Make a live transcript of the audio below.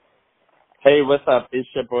Hey, what's up? It's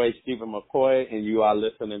your boy Stephen McCoy, and you are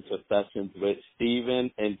listening to Sessions with Stephen.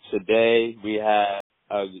 And today we have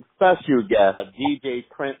a special guest, DJ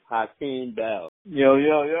Prince Hakeem Bell. Yo,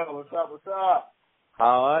 what's up?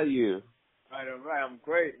 How are you? All right, I'm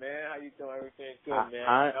great, man. How you doing? Everything good,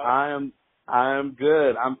 man? I am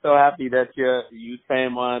good. I'm so happy that you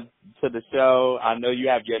came on to the show. I know you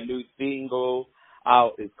have your new single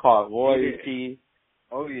out. It's called Royalty.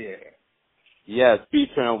 Yeah. Oh, yeah. Yes,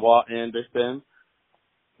 featuring Walt Anderson.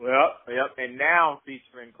 Well, yep. And now I'm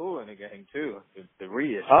featuring Kool and the Gang, too. The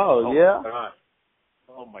reissue. Oh, yeah?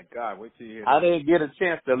 Oh, my God. Wait till you hear I that. didn't get a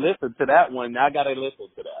chance to listen to that one. I got to listen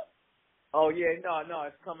to that. Oh, yeah. No.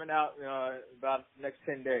 It's coming out about the next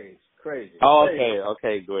 10 days. Crazy. Oh, Crazy.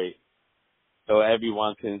 okay, great. So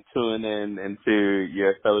everyone can tune in into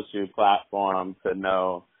your social platform to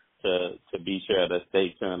know to be sure to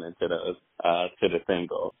stay tuned into the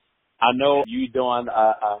single. I know you doing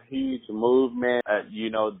a huge movement.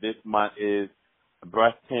 This month is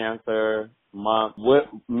Breast Cancer Month. What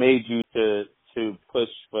made you to push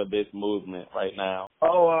for this movement right now?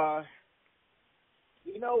 Oh,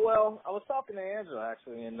 well, I was talking to Angela,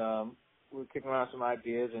 actually, and we were kicking around some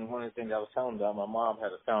ideas, and one of the things I was telling them, my mom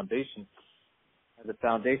had a foundation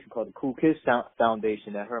called the Cool Kids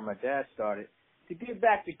Foundation that her and my dad started to give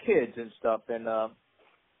back to kids and stuff, and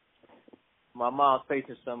my mom's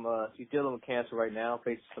facing she's dealing with cancer right now,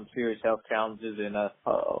 facing some serious health challenges, and I'm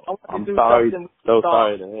sorry,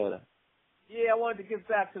 sorry to hear that. Yeah, I wanted to give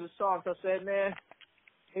back to the songs. I said, man,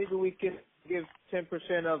 maybe we can give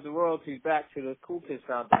 10% of the royalties back to the Cool Kids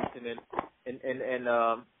Foundation, and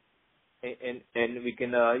we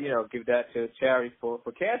can give that to charity for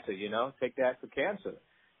cancer. Take that for cancer,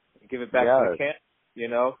 and give it back to the cancer.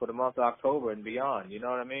 For the month of October and beyond. You know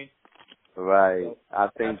what I mean? Right. So I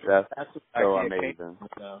think that's so amazing.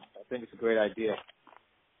 I think it's a great idea.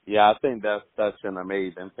 Yeah, I think that's such an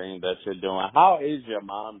amazing thing that you're doing. How is your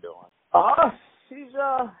mom doing?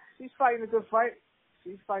 She's fighting a good fight.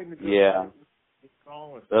 She's fighting a good fight. She's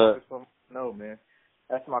strong and focused. No, man.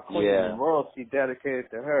 That's my queen in royalty dedicated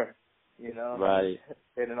to her. Right.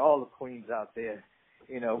 And all the queens out there.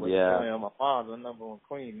 My mom's the number one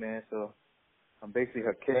queen, man. So I'm basically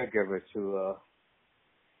her caregiver to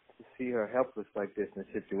see her helpless like this in a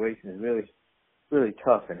situation is really, really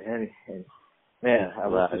tough. And man, I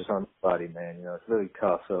wish this on somebody, man. It's really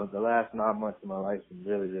tough. So the last 9 months of my life has been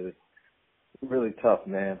really, really, really tough,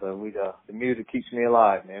 man. But the music keeps me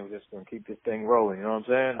alive, man. We're just gonna keep this thing rolling. You know what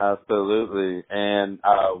I'm saying? Absolutely. And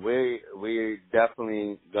we're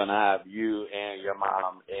definitely gonna have you and your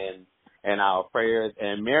mom in our prayers.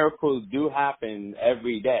 And miracles do happen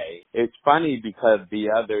every day. It's funny because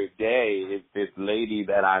the other day, it's this lady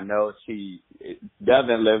that I know. She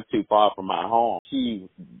doesn't live too far from my home. She's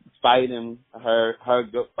fighting her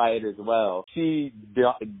good fight as well. She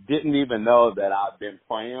didn't even know that I've been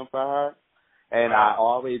praying for her. And I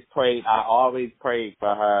always prayed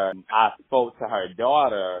for her. I spoke to her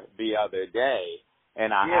daughter the other day,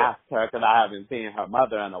 and I asked her, because I haven't seen her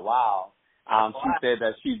mother in a while. She said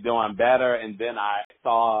that she's doing better, and then I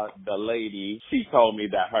saw the lady. She told me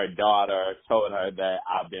that her daughter told her that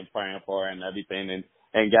I've been praying for her and everything,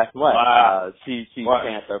 and guess what? She's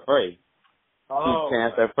cancer-free. She's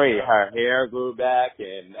cancer-free. Her hair grew back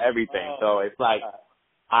and everything. So it's like,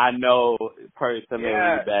 I know personally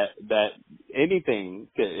that anything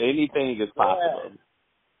is possible.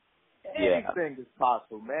 Anything is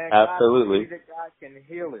possible, man. Absolutely. God can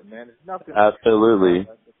heal it, man. There's nothing. Absolutely.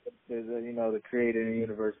 The creator in the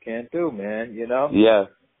universe can't do, man.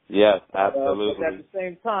 Yes, absolutely. But at the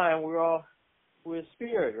same time, we're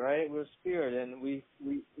spirit, right? We're spirit, and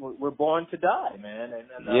we're born to die, man.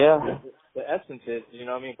 And the essence is, you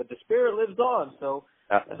know what I mean. But the spirit lives on, so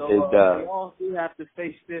it does. We all do have to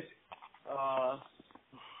face this,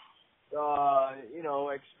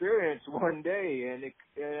 experience one day, and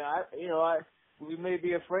we may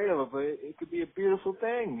be afraid of it, but it could be a beautiful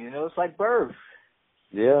thing. It's like birth.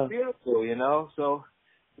 Yeah. It's beautiful, So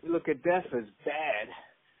we look at death as bad.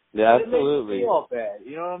 Yeah, absolutely. It makes it all bad.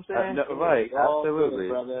 You know what I'm saying? Right. Absolutely,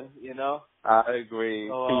 brother. I agree.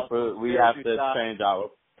 People, we have to change our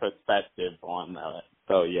perspective on that.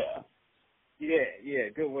 So yeah. Yeah.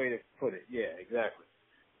 Good way to put it. Yeah, exactly.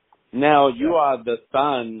 Now, you are the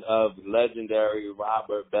son of legendary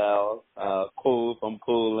Robert Bell, Kool from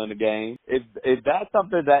Kool and the Gang. Is that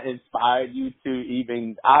something that inspired you to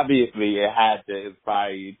even, obviously it had to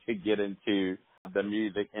inspire you to get into the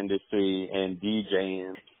music industry and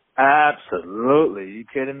DJing? Absolutely. You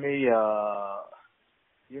kidding me?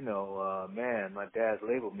 Man, my dad's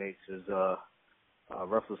label mates is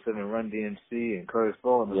Russell Simmons, Run DMC, and Curtis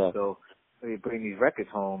Bowman. Yes. So we'd bring these records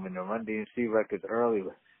home and the Run DMC records early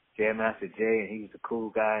with Jam Master Jay, and he was a cool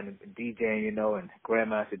guy and DJing, you know, and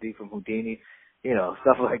Grandmaster D from Houdini, you know,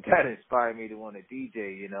 stuff like that inspired me to want to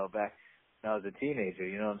DJ, you know, back when I was a teenager,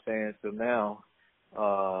 you know what I'm saying? So now,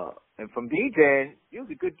 and from DJing,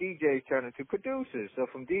 usually good DJs turn into producers. So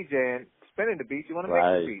from DJing, spinning the beats, you want to make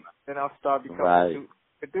the beats. Then I'll start becoming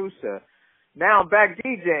a producer. Now I'm back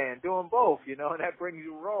DJing, doing both, you know, and that brings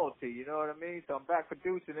you royalty, you know what I mean? So I'm back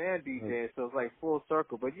producing and DJing, so it's like full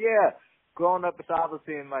circle. But yeah, growing up, it's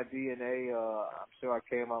obviously in my DNA. I'm sure I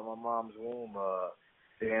came out of my mom's womb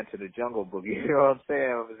to answer the Jungle Boogie, you know what I'm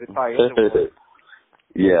saying? It was probably in the womb.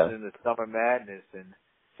 Yeah. In the Summer Madness and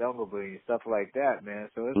Jungle Boogie and stuff like that, man.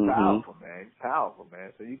 So it's powerful, man. It's powerful,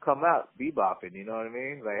 man. So you come out bebopping, you know what I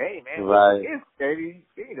mean? Like, hey, man, what is baby?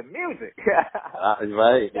 Give me the music.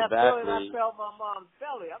 Right, that exactly. feeling I felt my mom's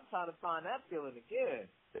belly. I'm trying to find that feeling again.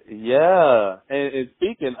 Yeah. And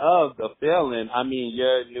speaking of the feeling, I mean,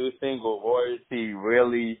 your new single, Royalty,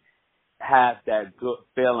 really has that good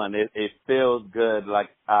feeling. It feels good. Like,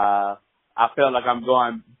 I feel like I'm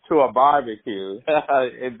going to a barbecue.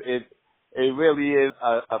 It really is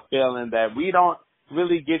a feeling that we don't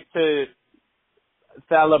really get to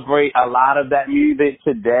celebrate a lot of that music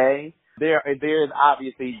today. There's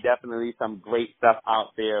obviously definitely some great stuff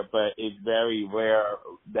out there, but it's very rare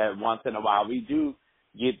that once in a while we do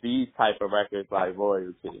get these type of records like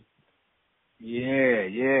Royalty.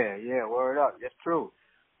 Yeah. Word up. That's true.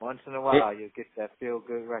 Once in a while you'll get that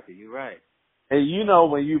feel-good record. You're right. And you know,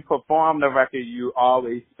 when you perform the record, you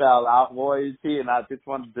always spell out Royalty, and I just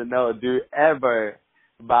wanted to know, do ever,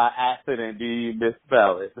 by accident, do you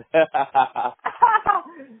misspell it?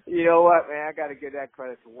 You know what, man? I got to give that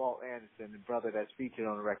credit to Walt Anderson, the brother that's featured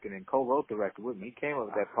on the record and co-wrote the record with me. He came up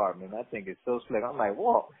with that part, man. I think it's so slick. I'm like,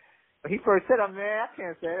 Walt. When he first said it, man, I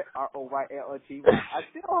can't say it. Royalty. I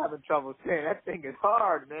still having trouble saying that thing is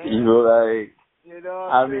hard, man. Right. You know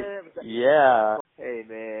what I'm saying? Yeah. Hey,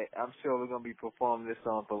 man, I'm sure we're going to be performing this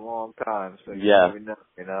song for a long time, so you never know,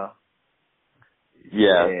 you know?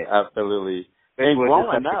 Yeah, absolutely. And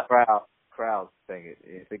growing up, crowd sing it.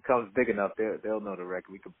 If it comes big enough, they'll know the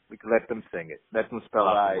record. We can let them sing it. Let them spell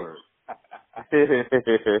out the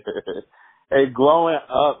words. And growing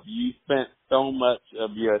up, you spent so much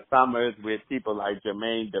of your summers with people like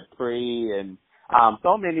Jermaine Dupri and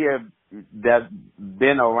so many of that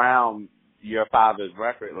been around your father's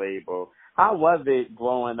record label. How was it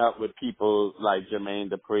growing up with people like Jermaine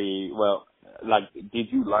Dupri? Well, like, did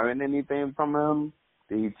you learn anything from him?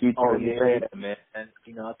 Did he teach you anything? Yeah, man. And,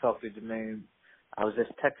 you know, I talked to Jermaine. I was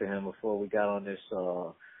just texting him before we got on this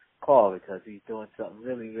call because he's doing something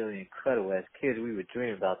really, really incredible. As kids, we would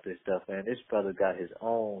dream about this stuff, man. This brother got his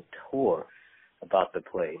own tour about to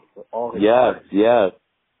play with all his artists. Yes.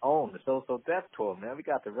 The So Death tour, man. We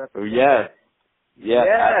got the record. Yes,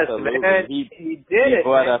 absolutely. Man. He did it. He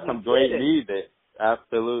brought us some great music.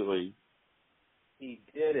 Absolutely. He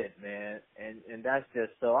did it, man. And that's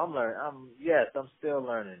just so I'm learning. I'm still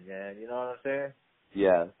learning, man. You know what I'm saying?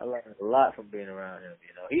 Yeah. I learned a lot from being around him,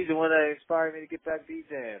 you know. He's the one that inspired me to get back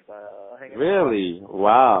DJing by hanging out. Really?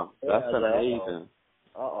 Wow. That's amazing.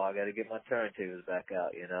 I got to get my turntables back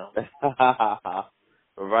out, you know.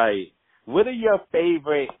 Right. What are your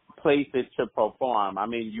favorite places to perform? I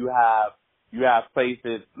mean, you have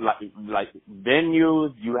places like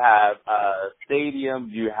venues, you have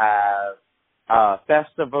stadiums, you have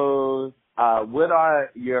festivals. What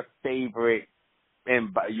are your favorite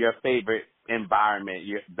environment,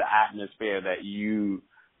 the atmosphere that you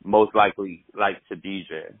most likely like to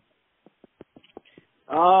DJ?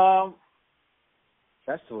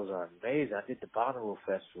 Festivals are amazing. I did the Bonneville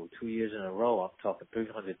Festival 2 years in a row. I'm talking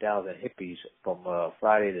 300,000 hippies from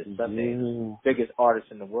Friday to Sunday. Biggest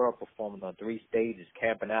artists in the world performing on 3 stages,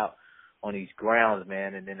 camping out on these grounds,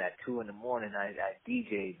 man. And then at 2 a.m, I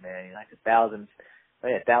DJ'd, man. Like 1,000,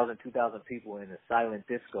 2,000 people in a silent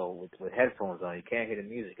disco with headphones on. You can't hear the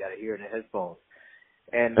music. You got to hear it in the headphones.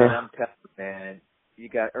 And then I'm telling you, man, you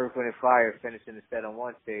got Earth, Wind & Fire finishing the set on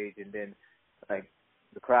one stage, and then like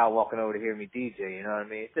the crowd walking over to hear me DJ, you know what I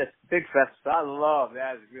mean? It's just big festival. I love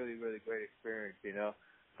that. It's really, really great experience, you know.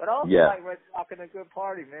 But I also like Red Rockin' a good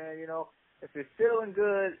party, man, you know. If it's feeling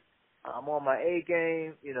good, I'm on my A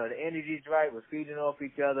game, you know, the energy's right, we're feeding off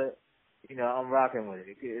each other, you know, I'm rocking with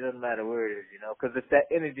it. It doesn't matter where it is, you know, because if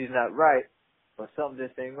that energy's not right or something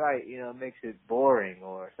just ain't right, you know, it makes it boring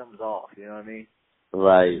or something's off, you know what I mean?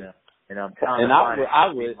 Right. You know? And I'm telling you,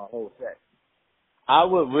 I would my whole set. I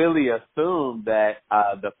would really assume that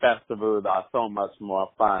the festivals are so much more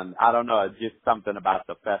fun. I don't know, it's just something about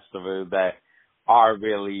the festival that are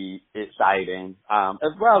really exciting,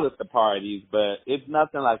 as well as the parties, but it's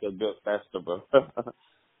nothing like a good festival.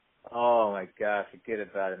 Oh my God, forget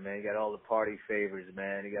about it, man. You got all the party favors,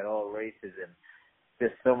 man. You got all races and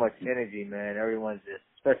just so much energy, man. Everyone's just,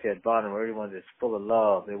 especially at Baltimore, everyone's just full of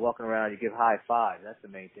love. They're walking around, you give high fives. That's the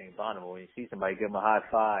main thing in Baltimore. When you see somebody, give them a high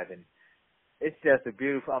five, and it's just a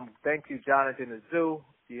beautiful. Thank you, Jonathan Azu,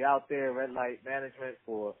 you out there, Red Light Management,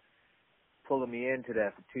 for pulling me into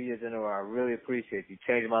that for 2 years in a row. I really appreciate you.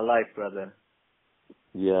 Changed my life, brother.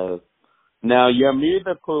 Yes. Now, your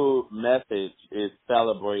musical message is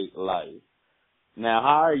celebrate life. Now,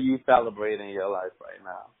 how are you celebrating your life right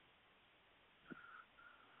now?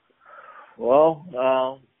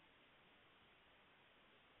 Well,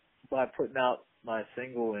 by putting out my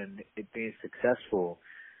single and it being successful,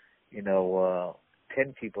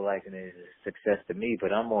 10 people liking it is a success to me,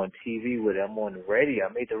 but I'm on TV with it. I'm on the radio.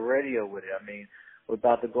 I made the radio with it. I mean, we're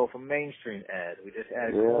about to go for mainstream ads. We just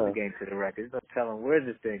added the game to the record. There's no telling where's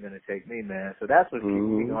this thing going to take me, man. So that's what's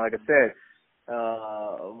keeping me going. Like I said,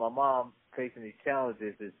 my mom facing these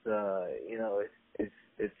challenges is,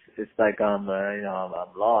 it's like I'm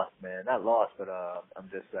lost, man. Not lost, but I'm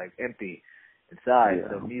just like empty inside. Yeah.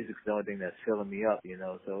 So music's the only thing that's filling me up,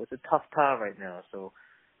 So it's a tough time right now. So,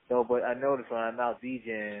 but I notice when I'm out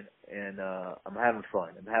DJing and I'm having fun.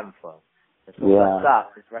 And so when I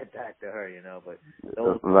stop, it's right back to her, But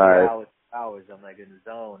those 3 hours, I'm like in the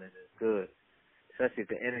zone and it's good, especially if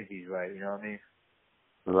the energy's right. You know what I mean?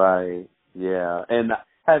 Right. Yeah. And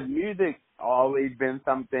has music always been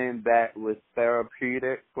something that was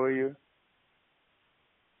therapeutic for you?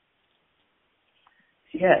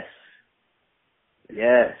 Yes.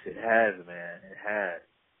 Yes, it has, man. It has.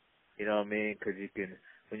 You know what I mean? Because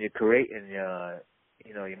when you're creating, your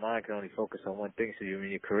mind can only focus on one thing. So when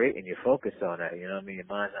you're creating, you focus on that. You know what I mean? Your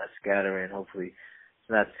mind's not scattering. Hopefully, it's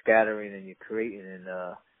not scattering, and you're creating, and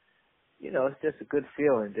it's just a good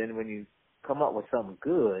feeling. Then when you come up with something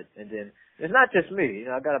good, and then it's not just me.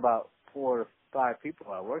 I got about 4 or 5 people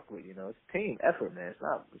I work with. It's a team effort, man.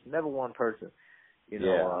 It's never one person. And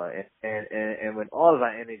when all of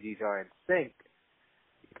our energies are in sync,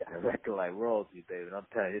 you got a record like royalty, baby. And I'm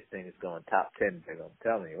telling you, this thing is going top 10, baby. I'm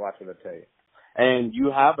telling you. Watch what I tell you. And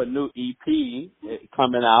you have a new EP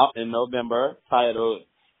coming out in November titled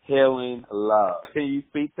Healing Love. Can you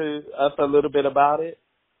speak to us a little bit about it?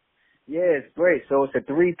 Yeah, it's great. So it's a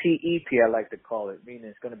 3P EP, I like to call it, meaning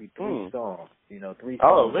it's going to be 3 songs. 3 songs.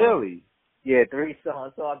 Oh, really? Yeah, 3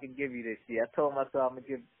 songs. So I can give you this year. I told myself I'm going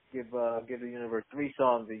to give the universe 3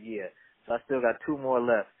 songs a year. So I still got 2 more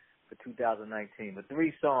left for 2019. But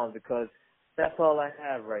 3 songs because that's all I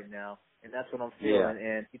have right now. And that's what I'm feeling.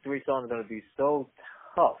 Yeah. And 3 songs are going to be so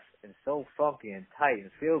tough and so funky and tight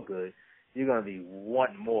and feel good. You're going to be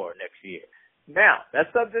wanting more next year. Now,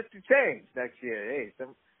 that's subject to change next year. Hey,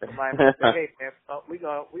 somebody might say, hey, man,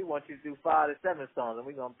 we want you to do 5 to 7 songs, and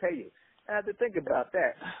we're going to pay you. I have to think about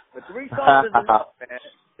that. But 3 songs is enough, man.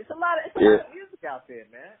 It's a lot of music out there,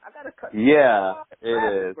 man. I got to cut. Yeah,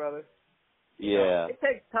 it is, brother. Yeah. It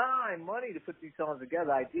takes time, money to put these songs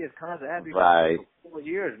together, ideas, concepts. I had these for 4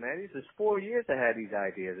 years, man. These are 4 years I had these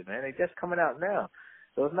ideas, man. They're just coming out now.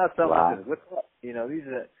 So it's not something that's what's up. These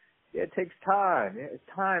are, it takes time. It's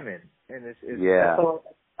timing. And it's that's all,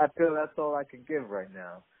 I feel that's all I can give right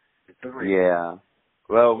now. Yeah.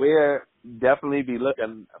 Well, we're definitely be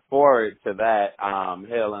looking forward to that,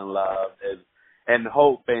 Healing Love, and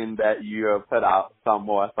hoping that you'll put out some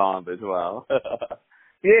more songs as well.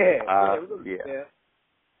 Yeah.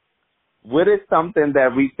 What is something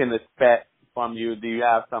that we can expect from you? Do you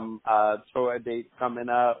have some tour dates coming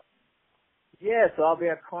up? Yeah, so I'll be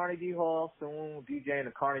at Carnegie Hall soon, DJing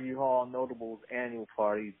the Carnegie Hall Notables annual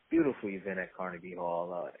party. Beautiful event at Carnegie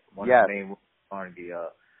Hall. One of the main rooms in Carnegie,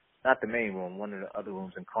 not the main room, one of the other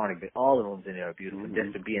rooms in Carnegie. All the rooms in there are beautiful.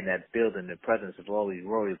 Just to be in that building, the presence of all these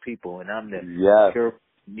royal people, and I'm the pure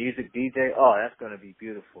music DJ. Oh, that's going to be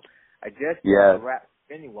beautiful. I just rapped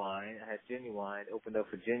Genuine. I had Genuine, opened up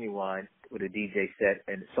for Genuine with a DJ set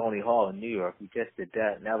in Sony Hall in New York. We just did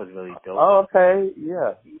that, and that was really dope. Oh, okay,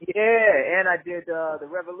 yeah. Yeah, and I did the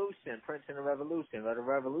Revolution, Prince and the Revolution. The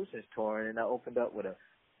Revolution's touring, and I opened up with a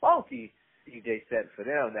funky DJ set for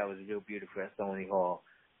them. That was real beautiful at Sony Hall.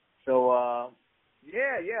 So, I'll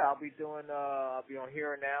be doing, I'll be on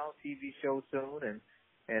Here and Now TV show soon,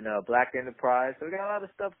 and Black Enterprise. So we got a lot of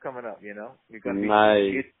stuff coming up, We're going to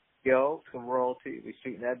be some royalty. We're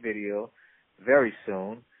shooting that video very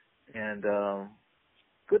soon. And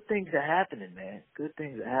good things are happening, man. Good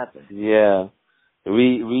things are happening. Yeah.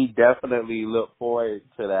 We definitely look forward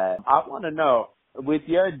to that. I want to know, with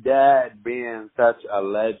your dad being such a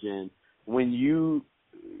legend, when you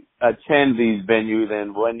attend these venues,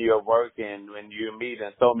 and when you're working, when you're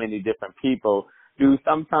meeting so many different people, do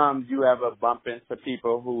sometimes you ever bump into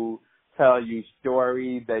people who tell you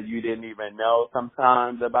stories that you didn't even know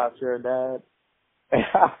sometimes about your dad?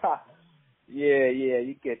 Yeah,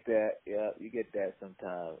 you get that. Yeah, you get that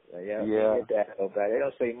sometimes. Yeah. You get that. Okay. They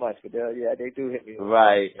don't say much, but they do hit me.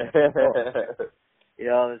 Right. You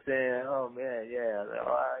know what I'm saying? Oh man, yeah. All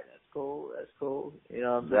right, that's cool. You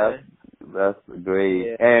know what I'm saying? That's great.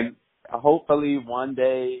 Yeah. And hopefully one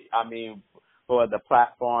day, I mean, for the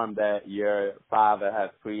platform that your father has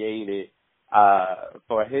created,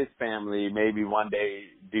 for his family, maybe one day,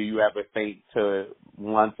 do you ever think to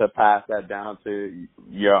want to pass that down to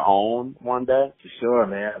your own one day? For sure,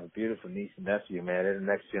 man. I have a beautiful niece and nephew, man. They're the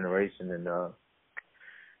next generation, and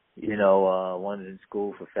one's in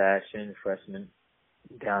school for fashion, freshman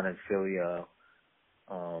down in Philly,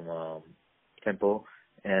 Temple,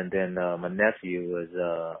 and then my nephew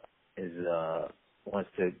wants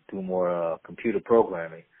to do more computer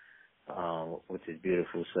programming, which is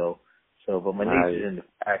beautiful. But my niece is into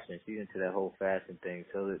fashion. She's into that whole fashion thing.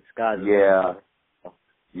 So the sky's the limit.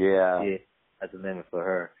 Yeah, that's the limit for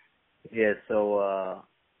her. Yeah. So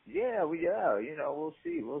we'll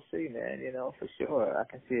see, man. For sure. I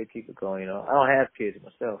can see it keep it going. I don't have kids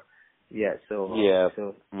myself yet, so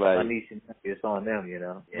right. My niece and nephew, it's on them.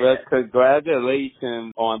 Yeah. Well,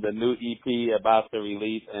 congratulations on the new EP about to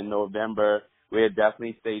release in November. We'll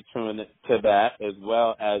definitely stay tuned to that, as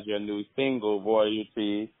well as your new single,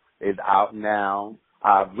 Royalty, is out now.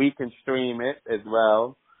 We can stream it as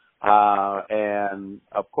well. And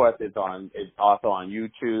of course it's also on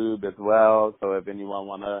YouTube as well. So if anyone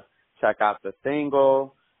want to check out the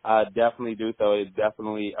single, definitely do so. It's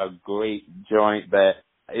definitely a great joint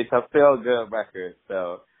it's a feel good record.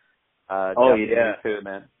 So, definitely tune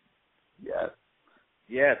in. Yes.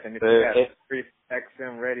 Yes. And if you have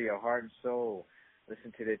XM Radio, Heart and Soul,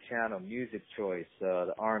 listen to their channel, Music Choice,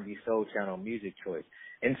 the R&B Soul channel, Music Choice.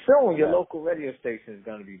 And soon your local radio station is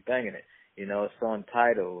going to be banging it. It's on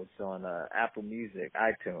Tidal, it's on Apple Music,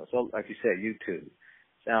 iTunes, so like you said, YouTube,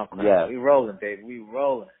 SoundCloud. Yeah. We rolling, baby. We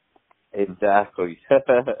rolling. Exactly.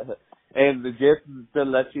 And just to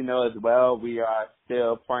let you know as well, we are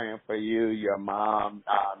still praying for you, your mom,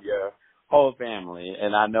 your whole family.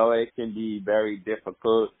 And I know it can be very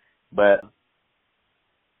difficult, but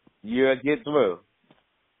you'll get through.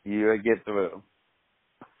 You'll get through.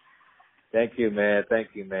 Thank you, man.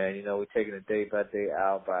 We're taking it day by day,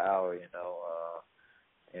 hour by hour,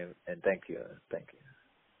 and thank you.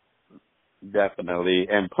 Definitely.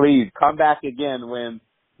 And please come back again when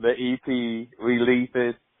the EP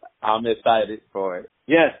releases. I'm excited for it.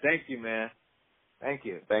 Yes, thank you, man. Thank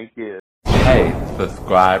you. Thank you. Hey,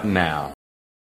 subscribe now.